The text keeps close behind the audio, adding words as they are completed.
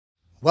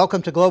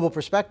Welcome to Global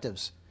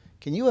Perspectives.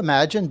 Can you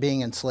imagine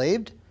being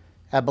enslaved?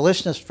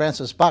 Abolitionist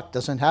Francis Buck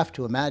doesn't have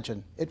to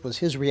imagine. It was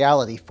his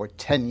reality for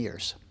 10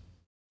 years.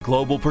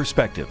 Global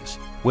Perspectives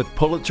with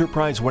Pulitzer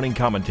Prize-winning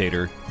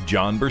commentator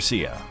John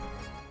Bersia.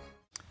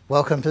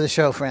 Welcome to the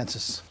show,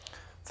 Francis.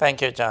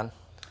 Thank you, John.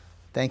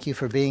 Thank you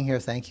for being here.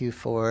 Thank you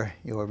for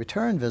your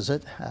return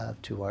visit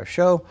to our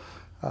show.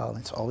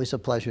 It's always a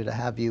pleasure to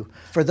have you.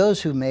 For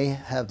those who may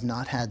have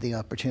not had the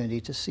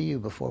opportunity to see you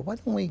before, why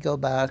don't we go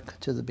back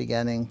to the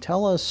beginning?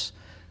 Tell us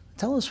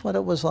what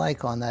it was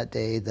like on that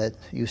day that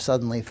you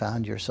suddenly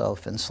found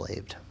yourself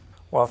enslaved.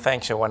 Well,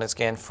 thank you once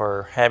again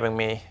for having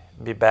me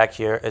be back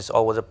here. It's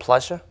always a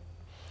pleasure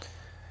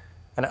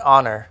and an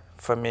honor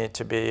for me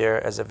to be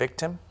here as a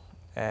victim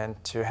and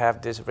to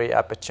have this great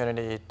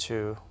opportunity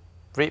to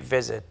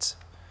revisit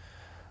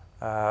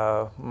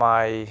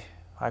my,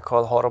 I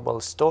call, horrible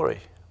story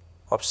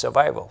of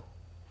survival.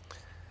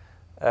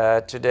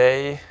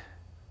 Today,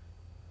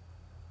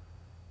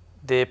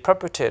 the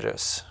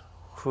perpetrators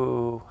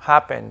who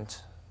happened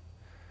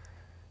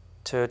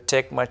to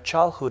take my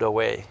childhood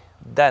away,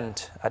 then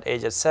at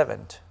age of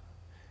 7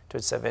 to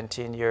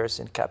 17 years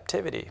in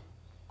captivity,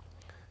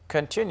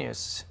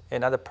 continues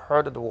in other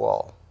part of the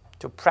world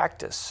to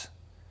practice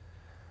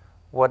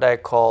what I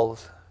call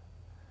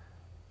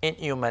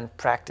inhuman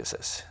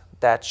practices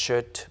that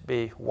should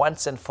be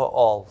once and for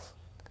all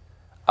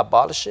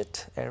abolish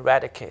it and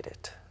eradicate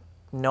it.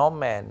 No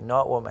man,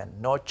 no woman,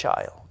 no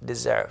child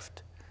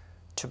deserved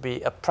to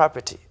be a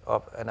property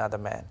of another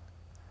man.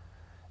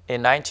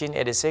 In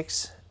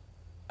 1986,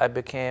 I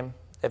became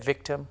a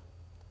victim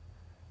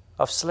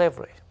of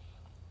slavery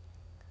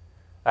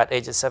at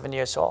age of 7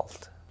 years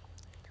old.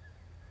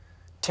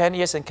 10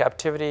 years in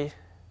captivity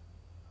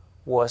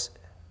was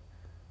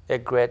a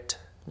great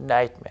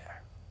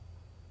nightmare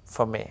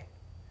for me.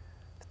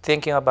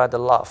 Thinking about the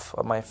love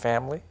of my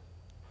family,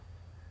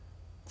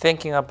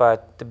 thinking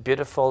about the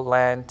beautiful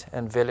land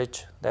and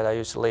village that I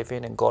used to live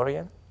in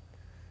Gorian,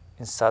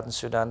 in South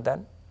Sudan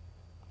then.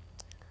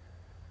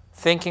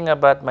 Thinking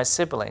about my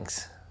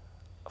siblings,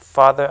 a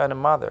father and a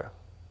mother,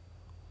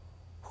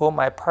 whom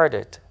I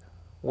parted,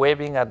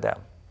 waving at them,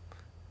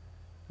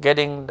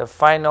 getting the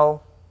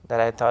final, that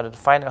I thought the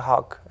final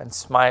hug and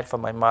smile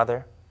from my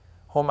mother,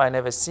 whom I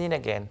never seen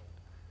again,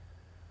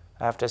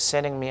 after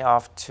sending me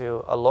off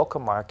to a local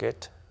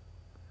market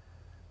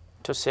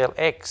to sell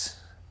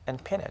eggs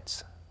and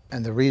peanuts.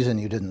 And the reason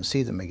you didn't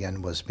see them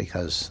again was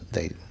because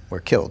they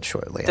were killed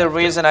shortly after. The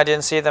reason I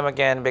didn't see them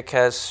again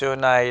because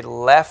soon I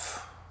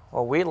left,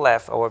 or we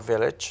left our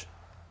village.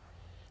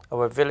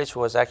 Our village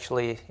was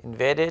actually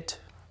invaded,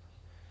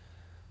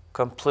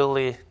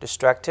 completely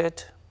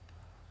distracted.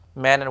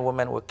 Men and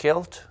women were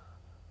killed.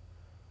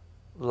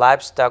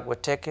 Livestock were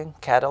taken,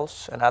 cattle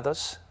and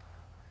others.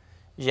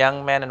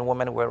 Young men and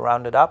women were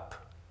rounded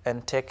up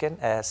and taken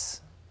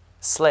as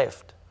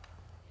slaves.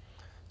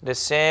 The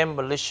same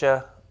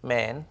militia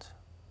men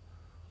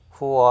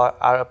who are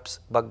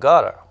Arabs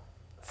Bagara.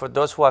 For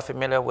those who are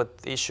familiar with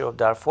the issue of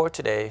Darfur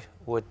today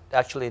would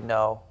actually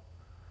know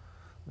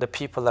the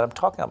people that I'm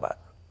talking about.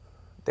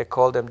 They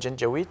call them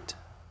Janjaweed,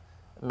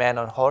 men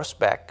on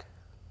horseback.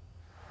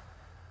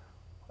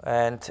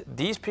 And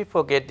these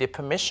people get the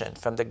permission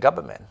from the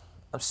government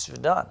of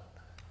Sudan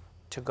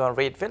to go and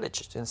raid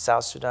villages in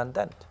South Sudan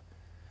then.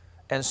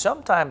 And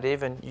sometimes they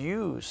even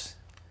use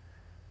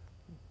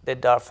the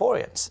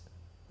Darfurians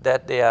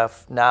that they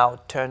have now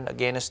turned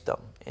against them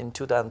in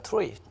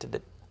 2003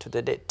 to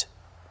the date.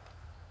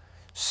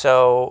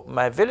 So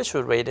my village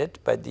was raided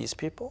by these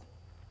people,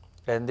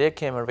 and they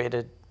came and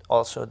raided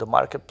also the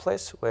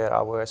marketplace where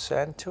I was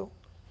sent to,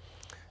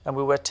 and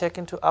we were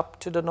taken up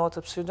to the north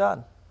of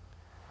Sudan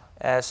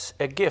as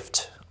a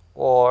gift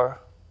or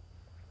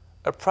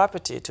a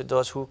property to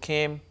those who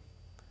came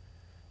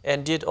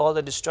and did all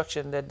the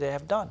destruction that they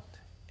have done,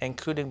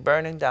 including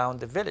burning down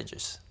the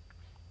villages,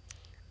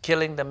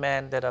 killing the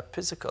men that are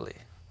physically,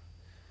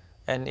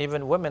 and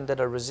even women that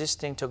are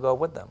resisting to go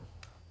with them,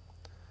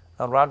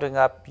 and rounding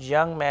up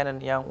young men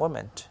and young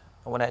women.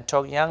 And when I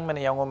talk young men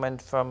and young women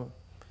from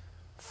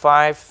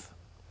 5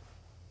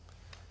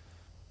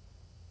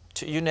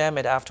 to you name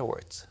it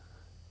afterwards.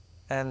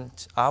 And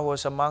I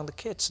was among the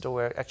kids that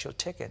were actually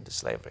taken to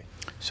slavery.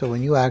 So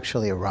when you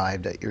actually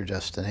arrived at your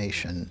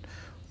destination,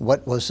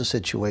 what was the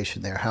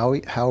situation there?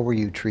 How were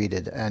you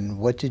treated, and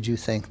what did you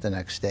think the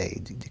next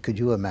day? Could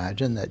you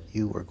imagine that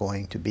you were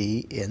going to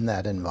be in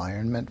that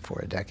environment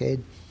for a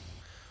decade?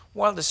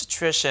 Well, the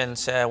situation,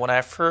 when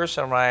I first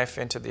arrived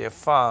into the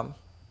farm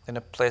in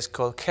a place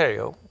called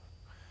Kerio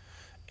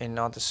in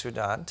North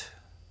Sudan,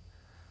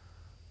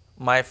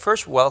 my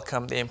first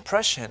welcome, the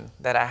impression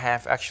that I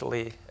have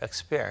actually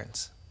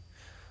experienced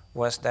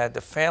was that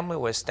the family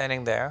was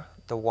standing there,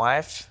 the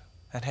wife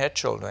and her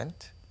children,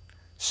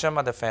 some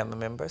other family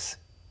members.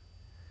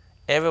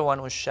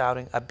 Everyone was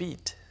shouting,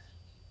 "Abid,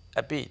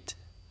 Abid."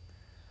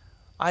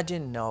 I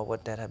didn't know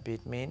what that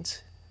Abid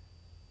means.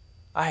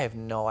 I have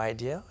no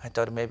idea. I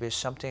thought maybe it's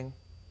something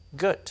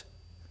good.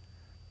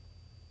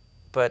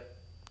 But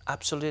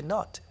absolutely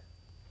not.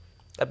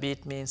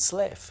 Abid means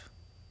slave.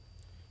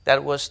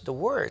 That was the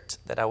word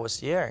that I was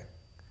hearing.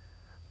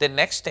 The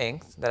next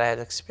thing that I had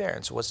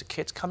experienced was the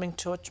kids coming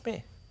towards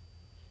me,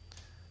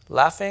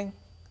 laughing,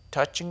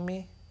 touching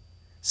me,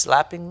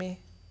 slapping me,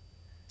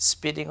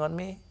 spitting on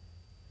me,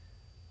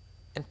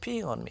 and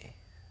peeing on me.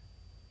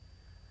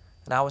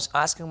 And I was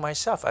asking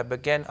myself, I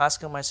began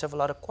asking myself a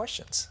lot of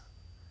questions.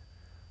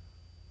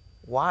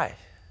 Why?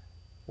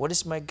 What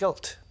is my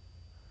guilt?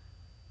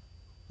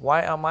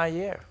 Why am I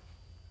here?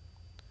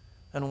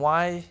 And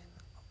why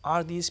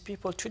are these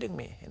people treating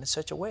me in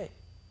such a way?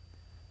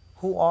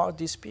 Who are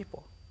these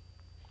people?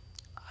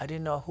 I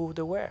didn't know who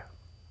they were.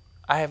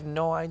 I have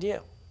no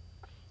idea.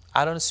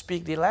 I don't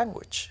speak the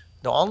language.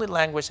 The only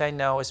language I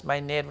know is my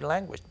native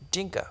language,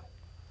 Dinka.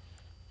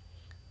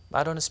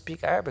 I don't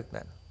speak Arabic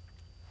then.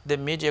 The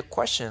immediate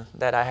question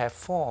that I have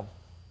formed,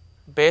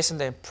 based on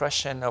the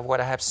impression of what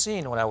I have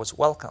seen when I was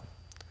welcome.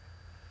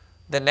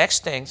 The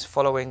next things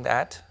following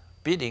that,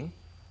 beating,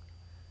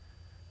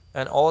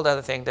 and all the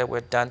other things that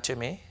were done to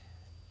me,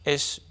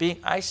 is being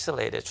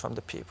isolated from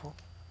the people,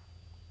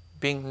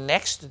 being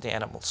next to the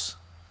animals.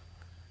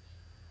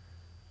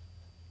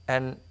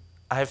 And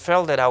I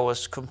felt that I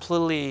was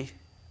completely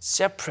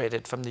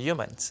separated from the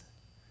humans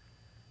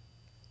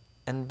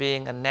and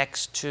being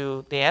next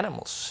to the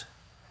animals,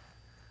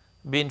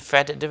 being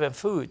fed a different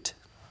food,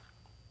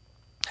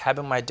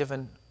 having my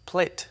different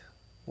plate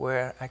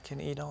where I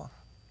can eat on.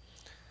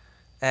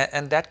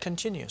 And that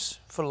continues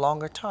for a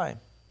longer time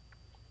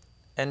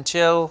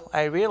until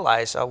I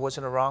realized I was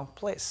in the wrong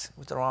place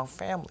with the wrong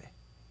family.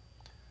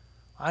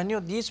 I knew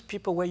these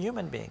people were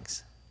human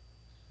beings.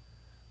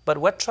 But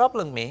what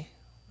troubled me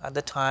at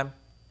the time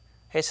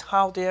is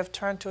how they have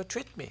turned to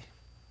treat me.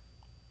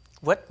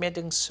 What made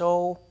them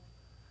so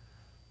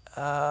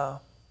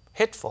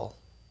hateful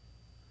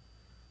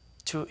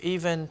to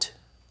even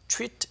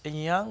treat a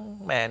young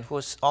man who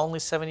was only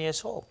 7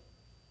 years old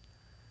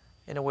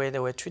in the way they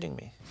were treating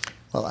me.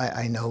 Well,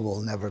 I know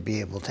we'll never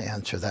be able to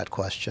answer that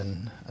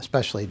question,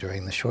 especially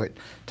during the short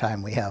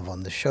time we have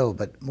on the show,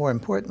 but more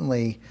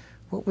importantly,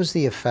 what was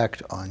the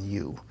effect on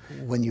you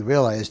when you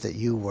realized that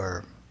you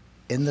were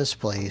in this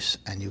place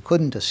and you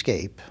couldn't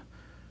escape?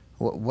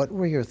 What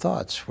were your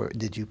thoughts?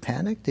 Did you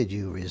panic? Did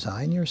you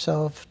resign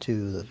yourself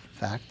to the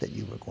fact that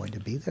you were going to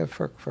be there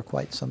for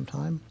quite some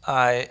time?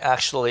 I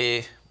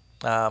actually,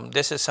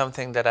 this is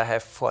something that I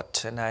have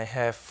fought, and I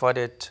have fought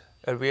it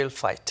a real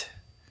fight.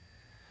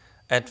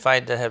 A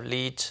fight that have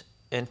led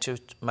into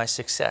my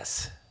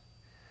success.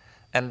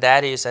 And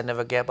that is I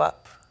never gave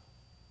up.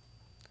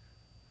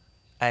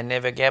 I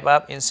never gave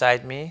up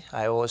inside me.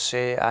 I always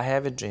say I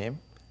have a dream.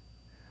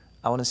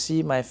 I want to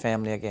see my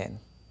family again.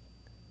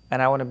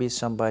 And I want to be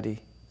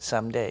somebody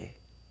someday.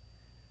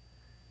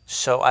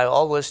 So I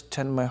always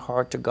turn my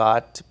heart to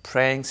God,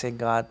 praying, saying,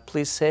 God,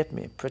 please save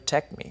me,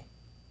 protect me.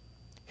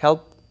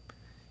 Help,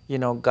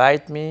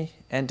 guide me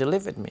and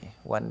deliver me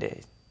one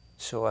day,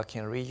 so I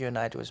can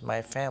reunite with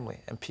my family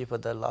and people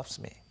that loves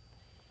me.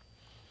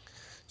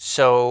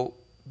 So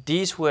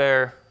these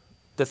were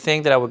the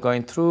things that I was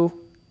going through.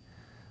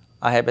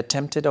 I have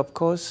attempted, of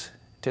course,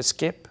 to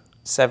escape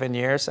 7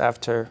 years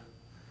after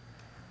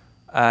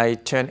I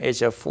turned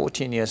age of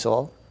 14 years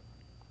old.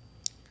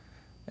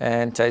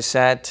 And I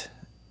said,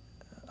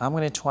 I'm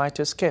going to try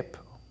to escape.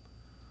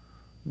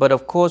 But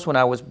of course, when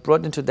I was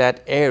brought into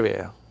that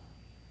area,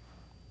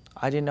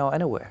 I didn't know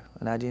anywhere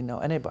and I didn't know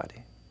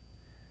anybody.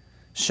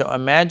 So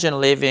imagine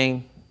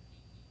living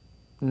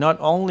not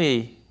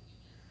only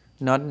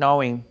not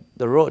knowing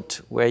the road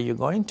where you're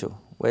going to,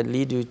 where it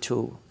lead you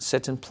to a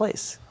certain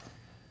place,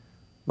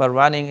 but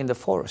running in the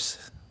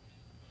forest.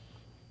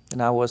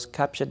 And I was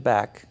captured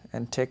back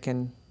and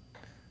taken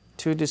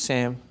to the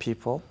same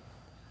people.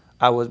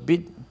 I was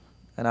beaten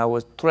and I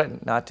was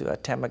threatened not to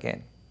attempt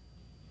again.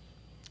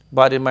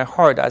 But in my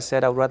heart, I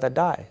said I'd rather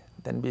die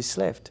than be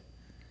slaved,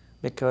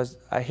 because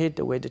I hate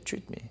the way they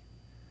treat me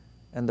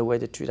and the way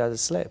they treat other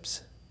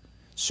slaves.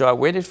 So I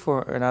waited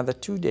for another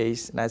 2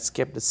 days and I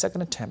escaped the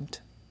second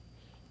attempt.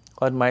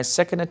 On my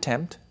second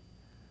attempt,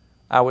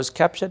 I was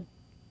captured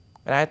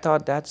and I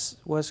thought that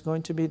was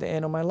going to be the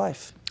end of my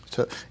life.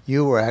 So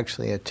you were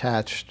actually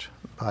attached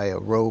by a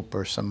rope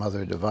or some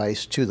other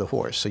device to the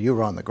horse, so you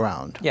were on the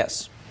ground.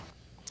 Yes.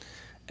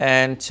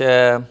 And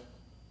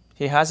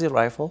he has a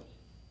rifle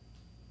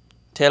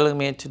telling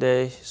me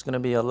today is going to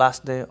be your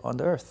last day on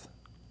the earth.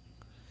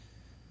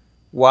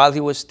 While he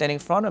was standing in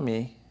front of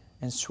me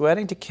and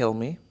swearing to kill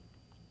me,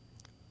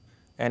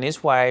 and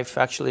his wife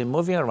actually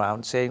moving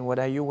around saying, what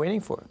are you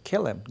waiting for?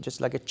 Kill him, just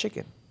like a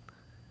chicken.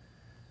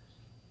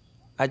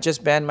 I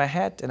just bent my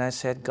head and I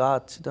said,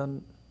 God,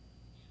 don't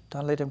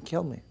let him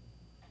kill me.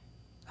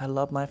 I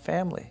love my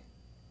family.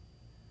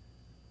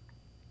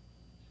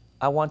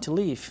 I want to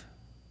leave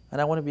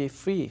and I want to be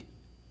free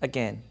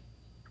again.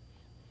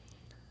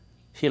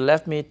 He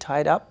left me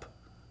tied up,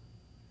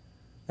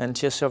 and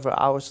just several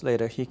hours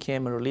later he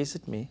came and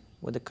released me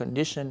with the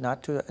condition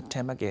not to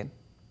attempt again.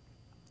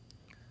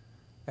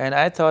 And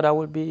I thought I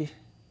will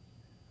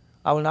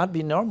not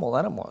be normal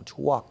anymore, to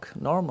walk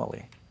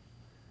normally.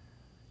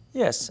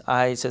 Yes,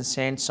 I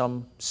sustained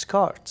some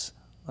scars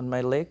on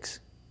my legs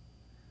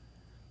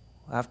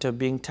after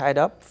being tied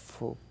up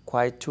for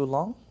quite too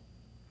long.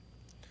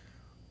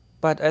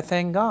 But I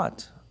thank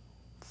God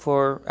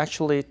for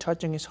actually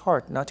touching his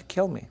heart not to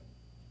kill me.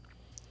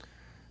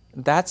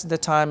 That's the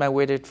time I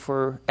waited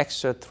for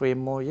extra 3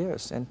 more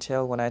years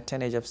until when I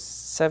attained the age of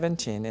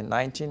 17 in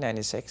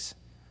 1996,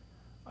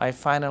 I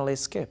finally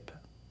escaped.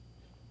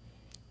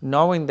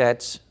 Knowing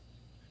that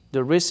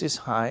the risk is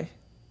high,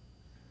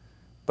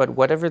 but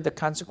whatever the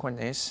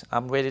consequence is,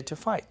 I'm ready to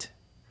fight.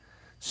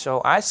 So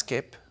I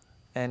escaped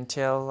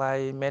until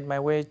I made my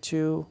way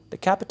to the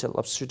capital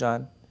of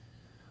Sudan,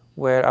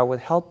 where I would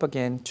help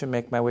again to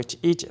make my way to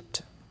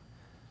Egypt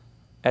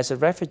as a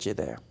refugee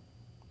there.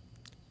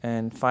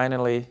 And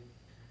finally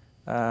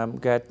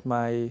got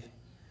my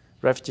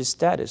refugee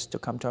status to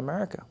come to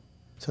America.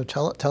 So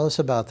tell us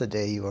about the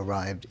day you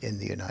arrived in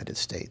the United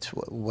States.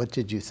 What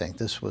did you think?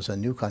 This was a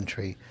new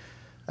country.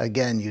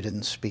 Again, you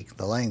didn't speak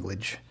the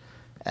language,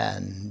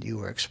 and you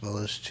were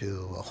exposed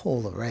to a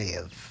whole array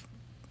of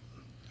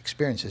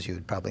experiences you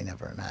would probably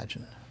never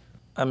imagine.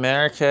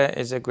 America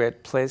is a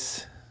great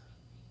place.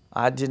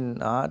 I did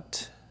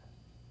not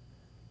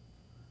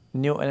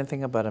know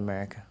anything about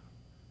America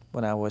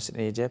when I was in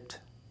Egypt.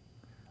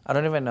 I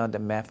don't even know the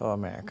map of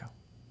America,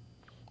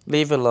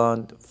 leave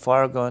alone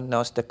Fargo,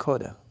 North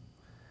Dakota,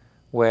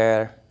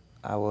 where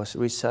I was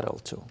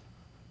resettled to.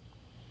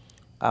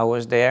 I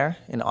was there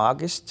in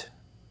August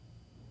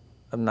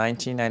of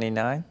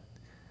 1999,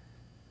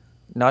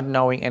 not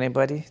knowing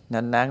anybody,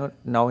 not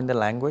knowing the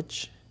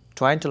language,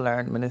 trying to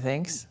learn many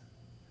things.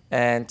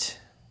 And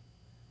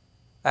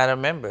I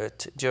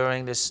remembered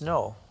during the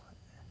snow,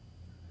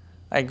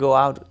 I go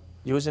out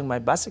using my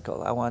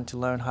bicycle. I want to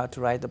learn how to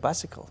ride the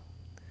bicycle.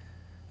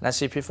 And I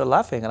see people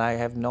laughing, and I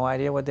have no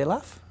idea what they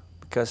laugh,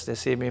 because they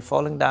see me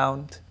falling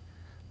down,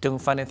 doing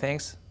funny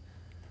things.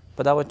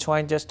 But I was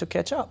trying just to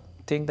catch up,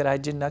 things that I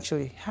didn't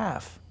actually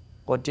have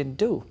or didn't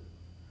do,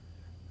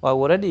 or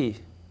already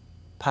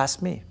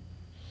past me.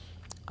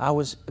 I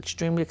was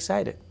extremely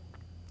excited.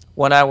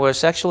 When I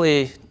was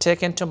actually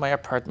taken to my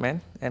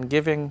apartment and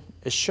given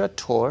a short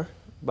tour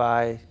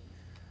by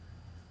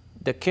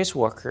the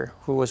caseworker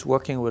who was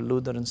working with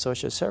Lutheran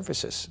Social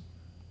Services,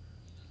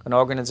 an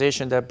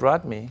organization that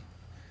brought me,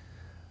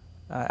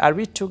 I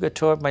retook a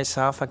tour of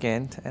myself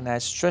again, and I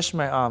stretched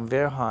my arm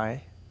very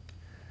high,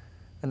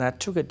 and I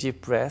took a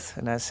deep breath,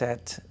 and I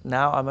said,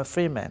 now I'm a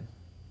free man.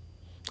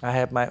 I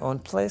have my own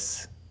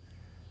place,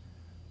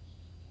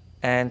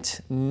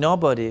 and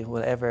nobody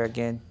will ever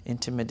again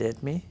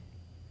intimidate me.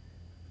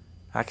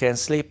 I can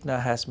sleep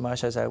now as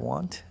much as I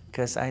want,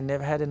 because I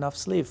never had enough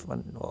sleep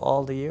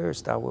all the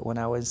years when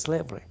I was in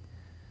slavery.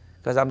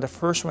 Because I'm the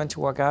first one to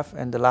wake up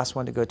and the last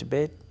one to go to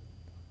bed,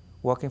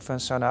 working from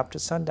sun up to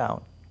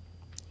sundown.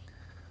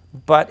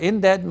 But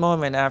in that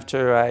moment,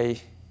 after I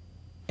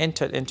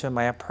entered into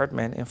my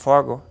apartment in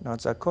Fargo,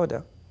 North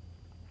Dakota,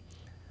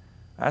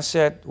 I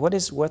said, what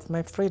is worth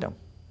my freedom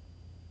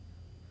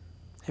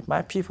if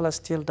my people are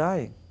still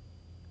dying?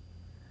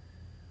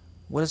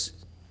 What is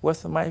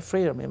worth my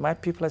freedom if my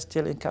people are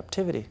still in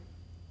captivity?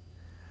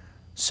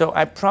 So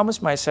I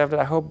promised myself that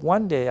I hope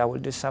one day I will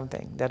do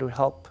something that will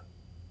help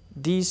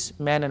these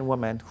men and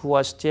women who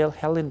are still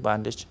held in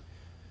bondage.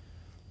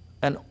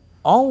 And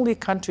only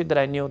country that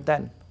I knew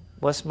then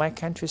was my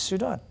country,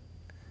 Sudan.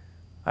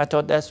 I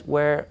thought that's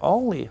where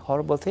only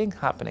horrible things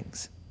happening.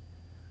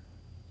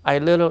 I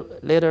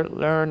later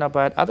learned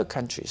about other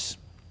countries.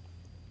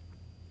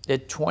 There are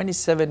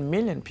 27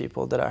 million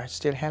people that are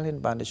still held in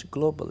bondage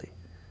globally.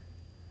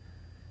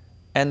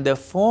 And the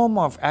form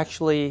of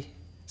actually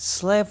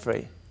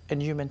slavery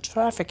and human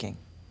trafficking,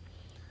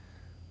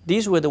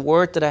 these were the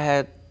words that I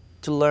had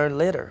to learn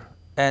later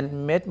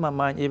and made my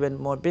mind even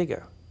more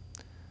bigger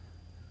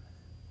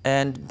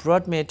and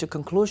brought me to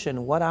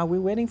conclusion, what are we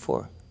waiting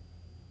for?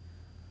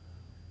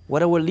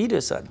 What our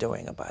leaders are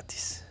doing about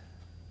this?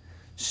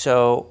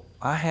 So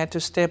I had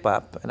to step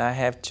up, and I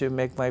have to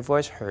make my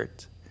voice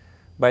heard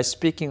by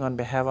speaking on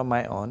behalf of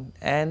my own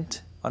and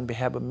on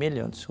behalf of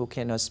millions who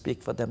cannot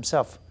speak for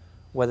themselves,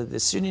 whether the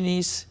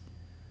Sudanese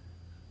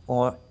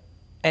or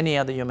any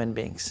other human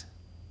beings.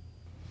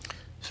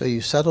 So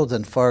you settled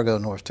in Fargo,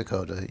 North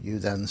Dakota. You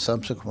then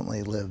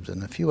subsequently lived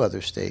in a few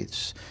other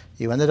states.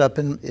 You ended up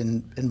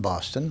in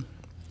Boston,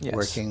 yes,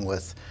 working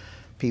with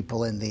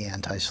people in the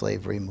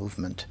anti-slavery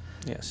movement.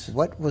 Yes.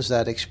 What was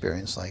that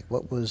experience like?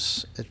 What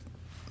was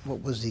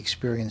the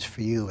experience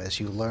for you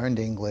as you learned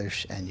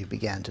English and you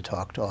began to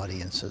talk to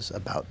audiences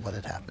about what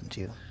had happened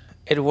to you?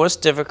 It was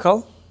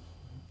difficult,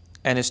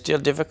 and it's still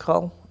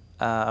difficult,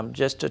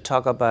 just to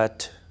talk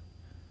about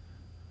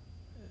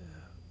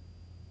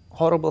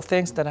horrible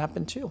things that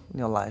happen to you in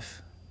your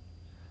life.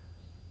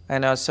 I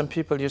know some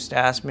people used to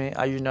ask me,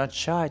 are you not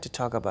shy to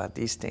talk about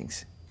these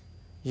things?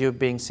 You're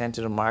being sent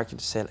to the market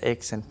to sell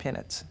eggs and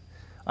peanuts.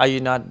 Are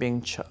you not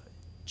being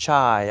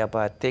shy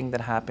about things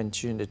that happened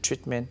to you in the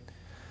treatment?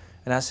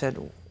 And I said,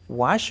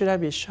 why should I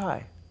be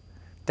shy?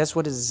 That's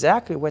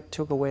exactly what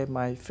took away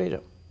my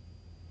freedom.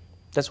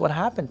 That's what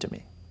happened to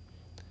me.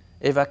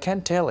 If I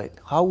can't tell it,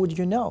 how would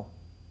you know?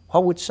 How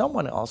would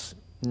someone else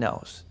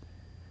know?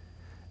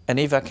 And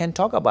if I can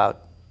talk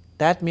about,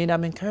 that means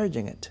I'm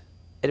encouraging it.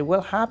 It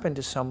will happen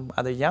to some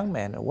other young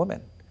man or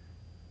woman,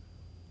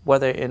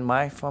 whether in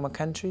my former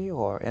country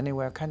or any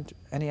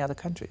other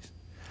countries.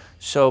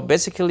 So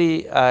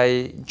basically,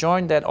 I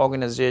joined that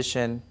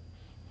organization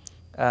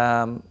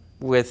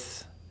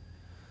with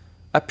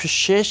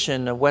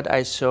appreciation of what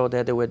I saw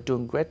that they were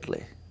doing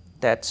greatly,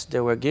 that they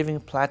were giving a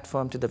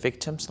platform to the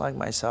victims like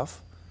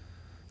myself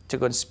to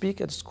go and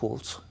speak at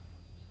schools,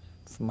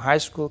 from high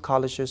school,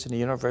 colleges, and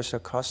universities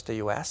across the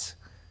U.S.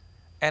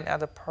 and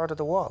other parts of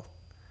the world,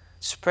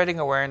 spreading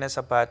awareness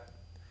about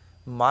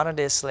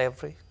modern-day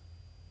slavery,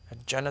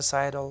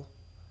 genocidal,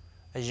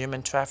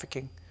 human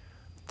trafficking,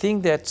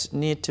 things that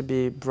need to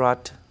be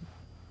brought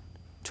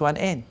to an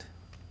end.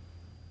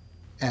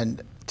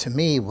 And to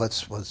me,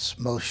 what's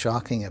most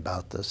shocking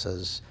about this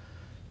is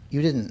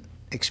you didn't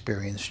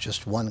experience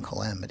just one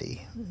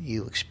calamity.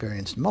 You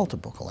experienced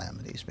multiple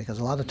calamities, because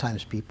a lot of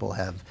times people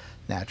have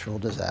natural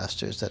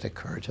disasters that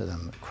occur to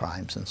them,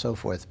 crimes and so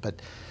forth, but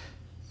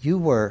you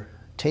were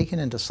taken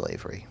into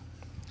slavery.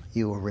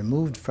 You were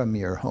removed from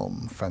your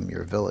home, from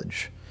your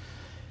village.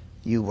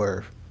 You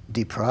were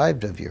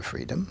deprived of your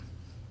freedom.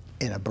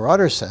 In a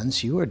broader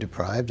sense, you were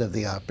deprived of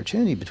the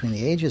opportunity. Between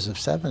the ages of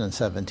 7 and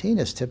 17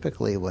 is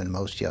typically when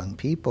most young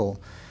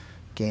people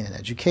gain an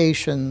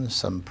education,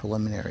 some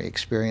preliminary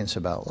experience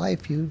about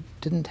life. You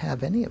didn't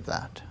have any of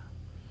that.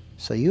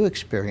 So you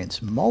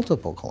experienced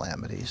multiple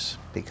calamities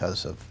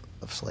because of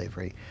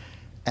slavery.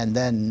 And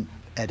then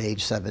at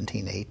age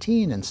 17,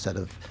 18, instead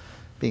of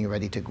being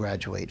ready to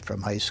graduate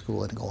from high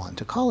school and go on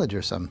to college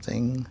or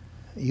something,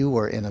 you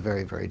were in a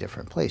very, very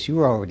different place. You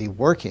were already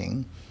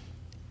working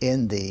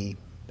in the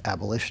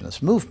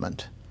abolitionist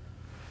movement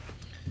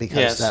because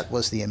yes, that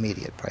was the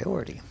immediate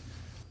priority.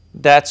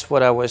 That's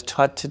what I was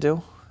taught to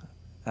do.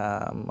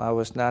 I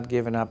was not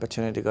given an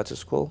opportunity to go to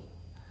school.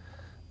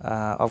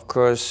 Of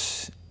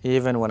course,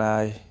 even when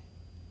I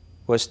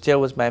was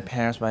still with my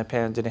parents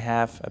didn't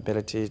have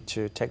ability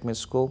to take me to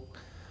school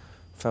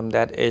from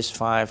that age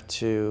 5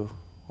 to,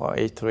 or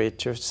age 3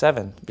 to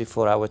 7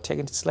 before I was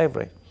taken to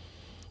slavery.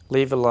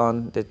 Leave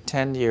alone the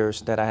 10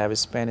 years that I have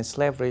spent in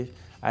slavery,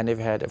 I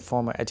never had a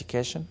formal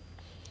education.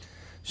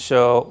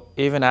 So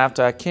even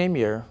after I came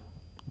here,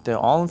 the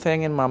only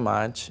thing in my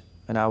mind,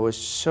 and I was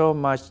so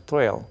much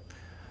thrilled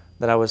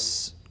that I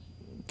was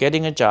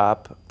getting a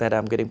job that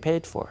I'm getting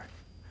paid for,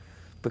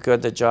 because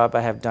the job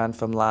I have done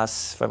from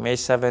age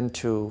 7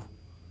 to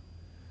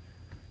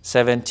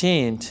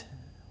 17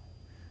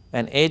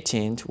 and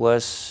 18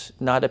 was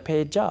not a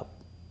paid job.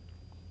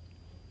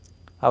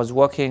 I was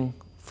working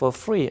for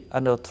free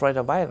under threat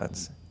of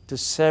violence to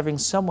serving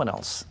someone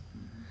else,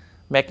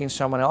 making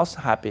someone else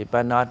happy,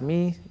 but not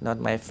me, not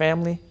my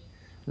family,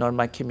 not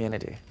my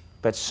community,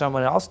 but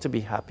someone else to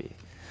be happy.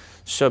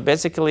 So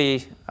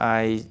basically,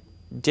 I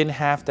didn't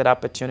have that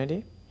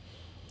opportunity.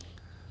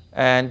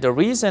 And the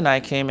reason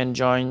I came and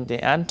joined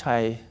the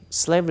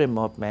anti-slavery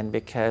movement,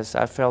 because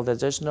I felt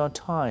that there's no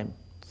time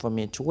for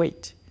me to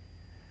wait.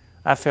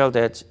 I felt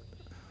that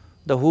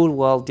the whole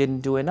world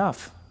didn't do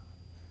enough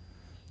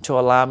to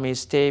allow me to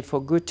stay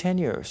for good 10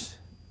 years,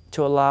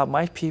 to allow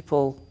my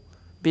people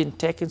being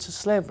taken to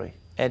slavery,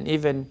 and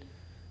even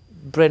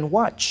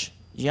brainwash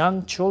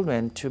young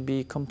children to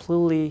be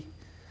completely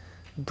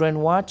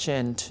brainwashed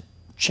and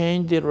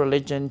change their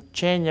religion,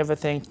 change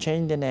everything,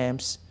 change the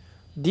names.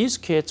 These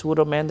kids would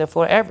remain there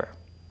forever.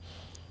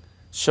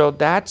 So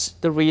that's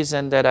the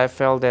reason that I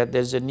felt that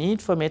there's a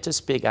need for me to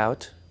speak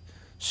out.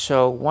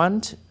 So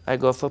one, I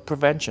go for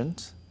prevention.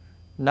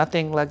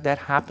 Nothing like that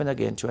happen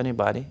again to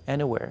anybody,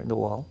 anywhere in the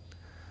world.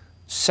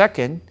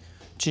 Second,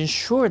 to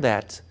ensure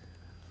that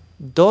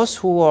those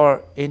who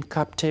are in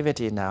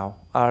captivity now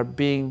are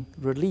being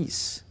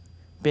released,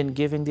 being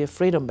given their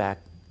freedom back.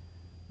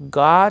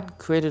 God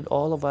created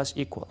all of us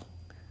equal,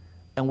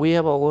 and we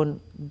have our own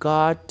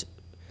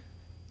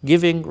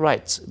God-giving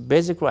rights,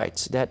 basic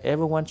rights that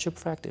everyone should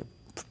practice,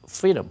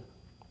 freedom.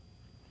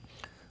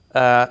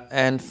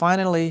 And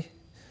finally,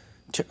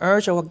 to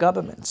urge our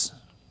governments,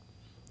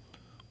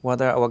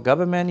 whether our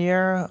government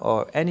here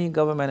or any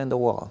government in the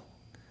world,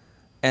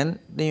 and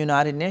the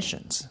United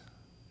Nations,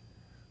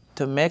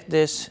 to make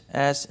this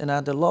as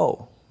another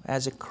law,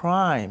 as a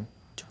crime,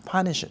 to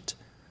punish it,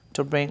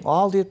 to bring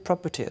all the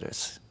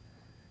perpetrators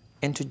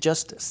into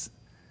justice,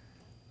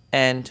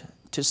 and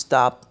to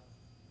stop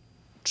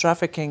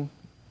trafficking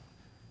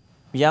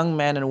young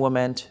men and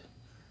women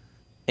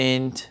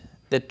in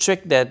the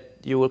trick that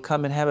you will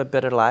come and have a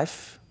better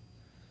life,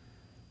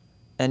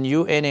 and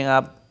you ending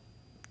up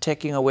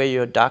taking away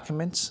your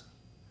documents,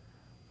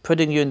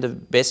 putting you in the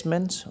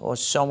basement or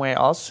somewhere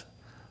else,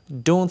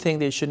 doing things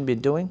they shouldn't be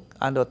doing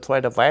under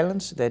threat of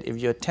violence, that if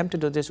you attempt to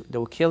do this, they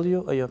will kill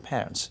you or your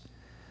parents.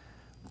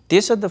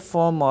 These are the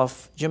form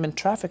of human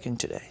trafficking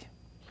today,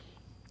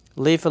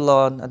 leave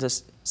alone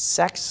the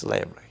sex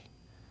slavery.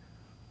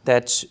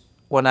 That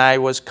when I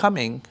was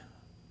coming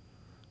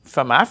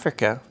from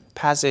Africa,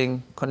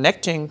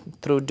 connecting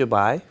through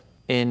Dubai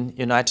in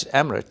United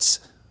Emirates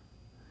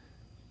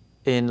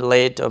in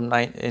late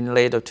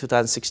of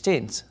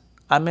 2016,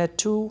 I met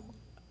two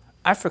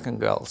African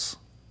girls.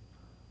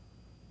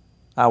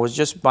 I was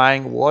just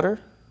buying water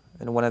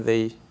in one of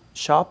the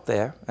shop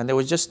there, and they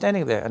were just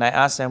standing there. And I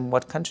asked them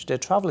what country they're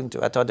traveling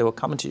to. I thought they were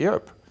coming to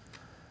Europe.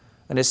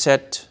 And they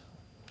said,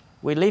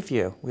 we live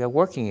here, we are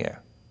working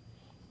here.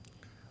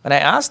 And I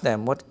asked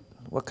them what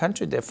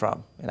country they're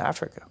from in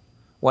Africa.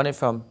 One is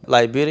from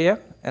Liberia,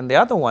 and the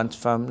other one's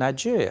from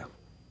Nigeria.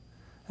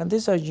 And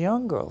these are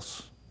young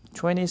girls,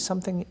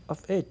 20-something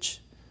of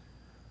age.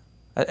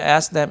 I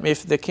asked them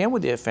if they came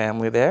with their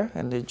family there,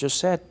 and they just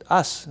said,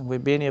 us.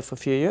 We've been here for a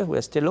few years,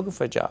 we're still looking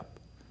for a job.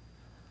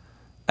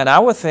 And I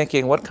was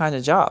thinking, what kind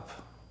of job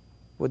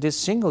would this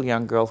single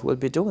young girl will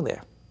be doing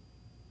there?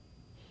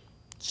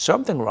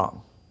 Something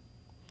wrong.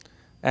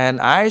 And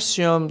I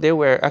assumed they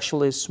were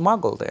actually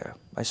smuggled there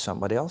by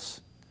somebody else.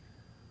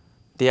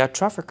 They are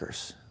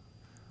traffickers.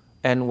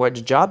 And what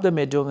the job they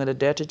may do in a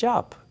dirty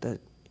job.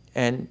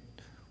 And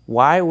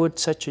why would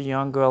such a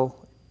young girl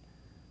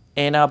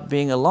end up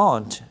being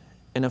alone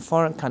in a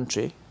foreign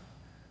country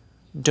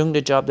doing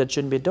the job that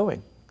shouldn't be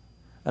doing?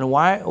 And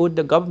why would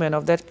the government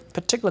of that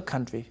particular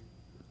country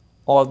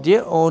or of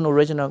their own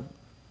original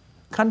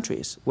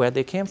countries where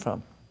they came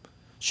from,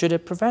 should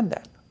it prevent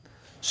that?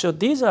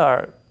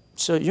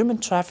 So human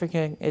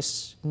trafficking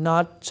is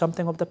not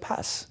something of the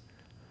past,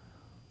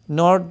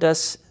 nor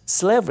does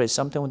slavery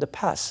something of the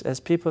past, as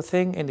people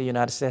think in the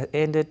United States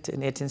ended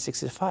in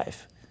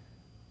 1865,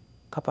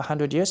 a couple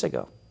hundred years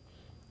ago.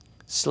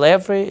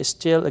 Slavery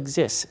still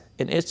exists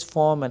in its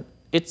form and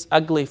its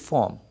ugly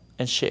form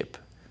and shape.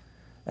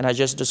 And I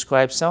just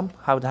described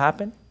how it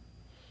happened.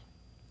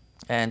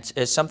 And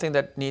it's something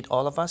that needs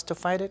all of us to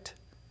fight it.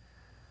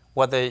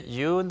 Whether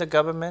you in the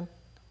government,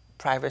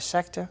 private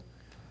sector,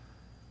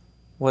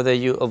 whether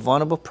you're a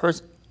vulnerable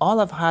person, all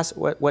of us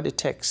what it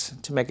takes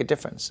to make a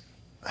difference.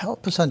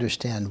 Help us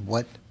understand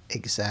what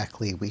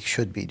exactly we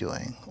should be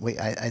doing.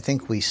 I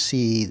think we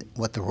see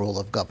what the role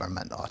of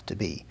government ought to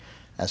be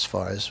as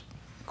far as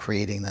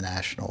creating the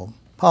national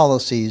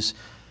policies,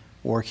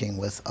 working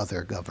with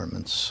other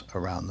governments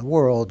around the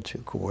world to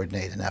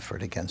coordinate an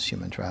effort against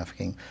human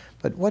trafficking.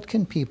 But what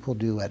can people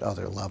do at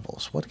other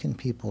levels? What can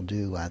people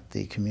do at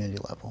the community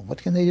level?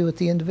 What can they do at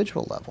the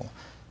individual level?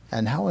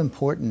 And how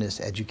important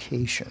is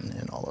education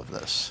in all of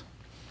this?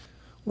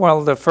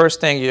 Well, the first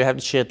thing, you have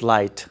to shed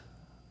light.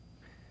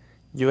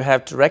 You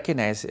have to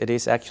recognize it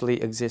is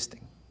actually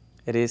existing.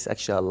 It is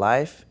actually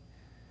alive.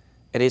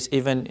 It is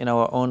even in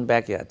our own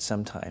backyard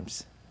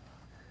sometimes.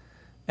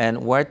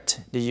 And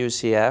what the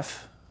UCF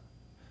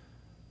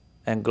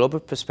and Global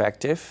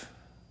Perspective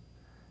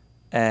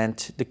and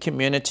the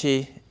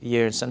community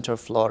here in Central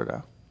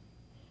Florida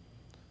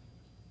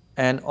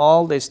and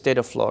all the state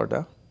of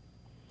Florida,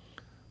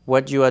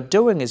 what you are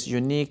doing is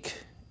unique,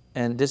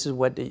 and this is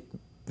what the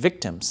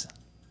victims,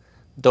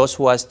 those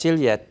who are still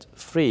yet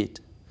freed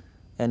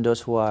and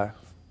those who are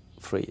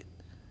freed,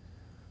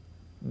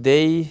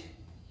 they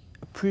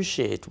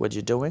appreciate what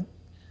you're doing,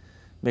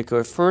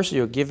 because first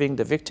you're giving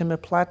the victim a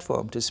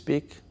platform to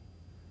speak.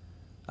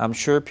 I'm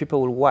sure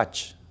people will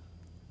watch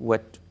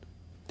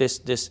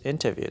this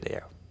interview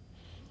there.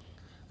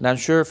 And I'm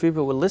sure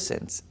people will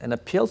listen and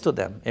appeal to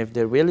them. If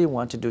they really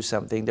want to do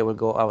something, they will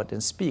go out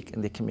and speak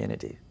in the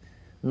community,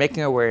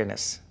 making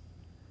awareness,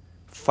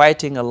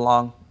 fighting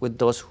along with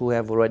those who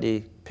have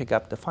already picked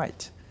up the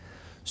fight.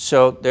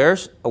 So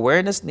there's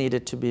awareness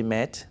needed to be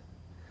met,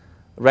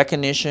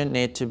 recognition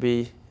need to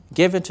be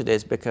given to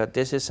this, because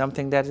this is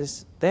something that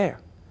is there.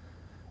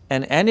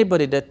 And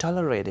anybody that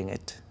tolerating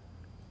it,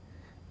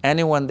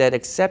 anyone that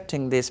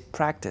accepting this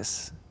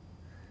practice,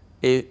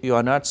 you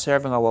are not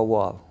serving our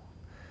world.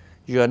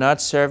 You are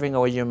not serving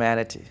our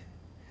humanity.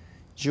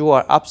 You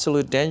are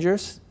absolute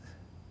dangerous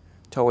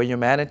to our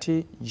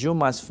humanity. You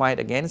must fight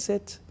against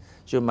it.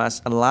 You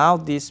must allow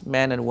these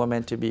men and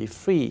women to be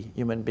free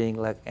human beings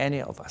like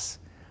any of us.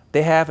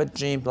 They have a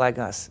dream like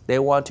us. They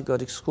want to go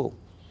to school.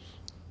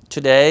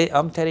 Today,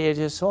 I'm 38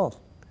 years old,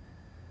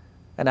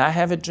 and I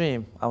have a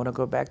dream. I want to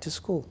go back to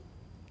school.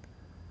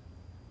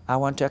 I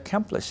want to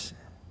accomplish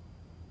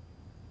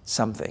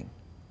something.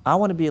 I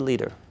want to be a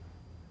leader.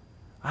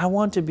 I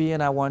want to be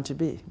and I want to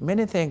be.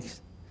 Many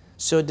things.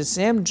 So the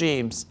same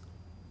dreams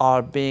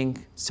are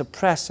being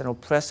suppressed and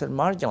oppressed and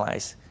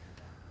marginalized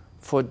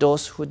for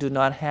those who do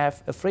not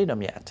have a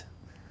freedom yet,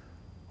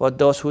 or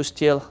those who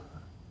still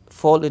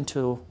fall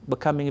into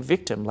becoming a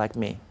victim like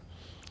me.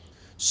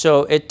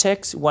 So it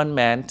takes one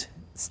man's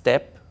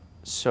step,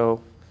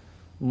 so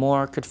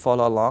more could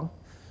follow along.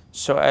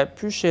 So I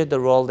appreciate the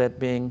role that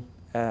being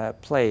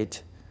played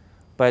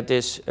by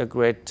this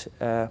great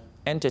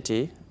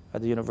entity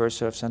at the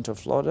University of Central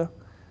Florida,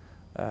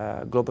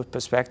 Global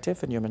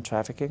Perspective and Human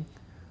Trafficking.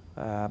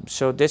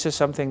 So this is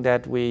something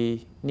that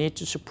we need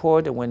to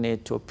support, and we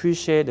need to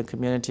appreciate. The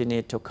community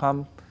need to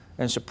come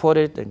and support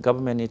it, and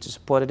government needs to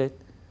support it.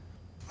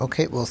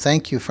 Okay, well,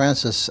 thank you,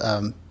 Francis.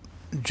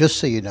 Just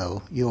so you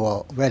know, you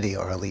already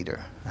are a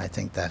leader. I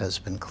think that has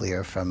been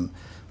clear from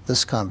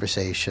this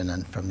conversation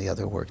and from the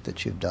other work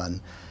that you've done.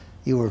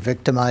 You were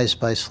victimized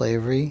by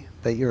slavery,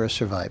 but you're a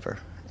survivor,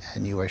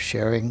 and you are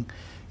sharing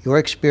your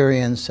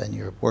experience, and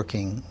you're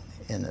working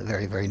in a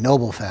very, very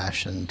noble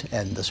fashion to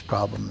end this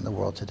problem in the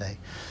world today.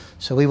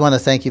 So we want to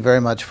thank you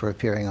very much for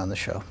appearing on the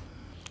show.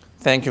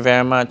 Thank you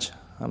very much.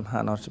 I'm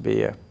honored to be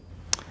here.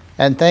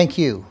 And thank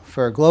you.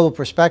 For Global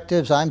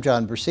Perspectives, I'm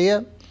John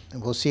Bersia,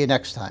 and we'll see you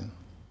next time.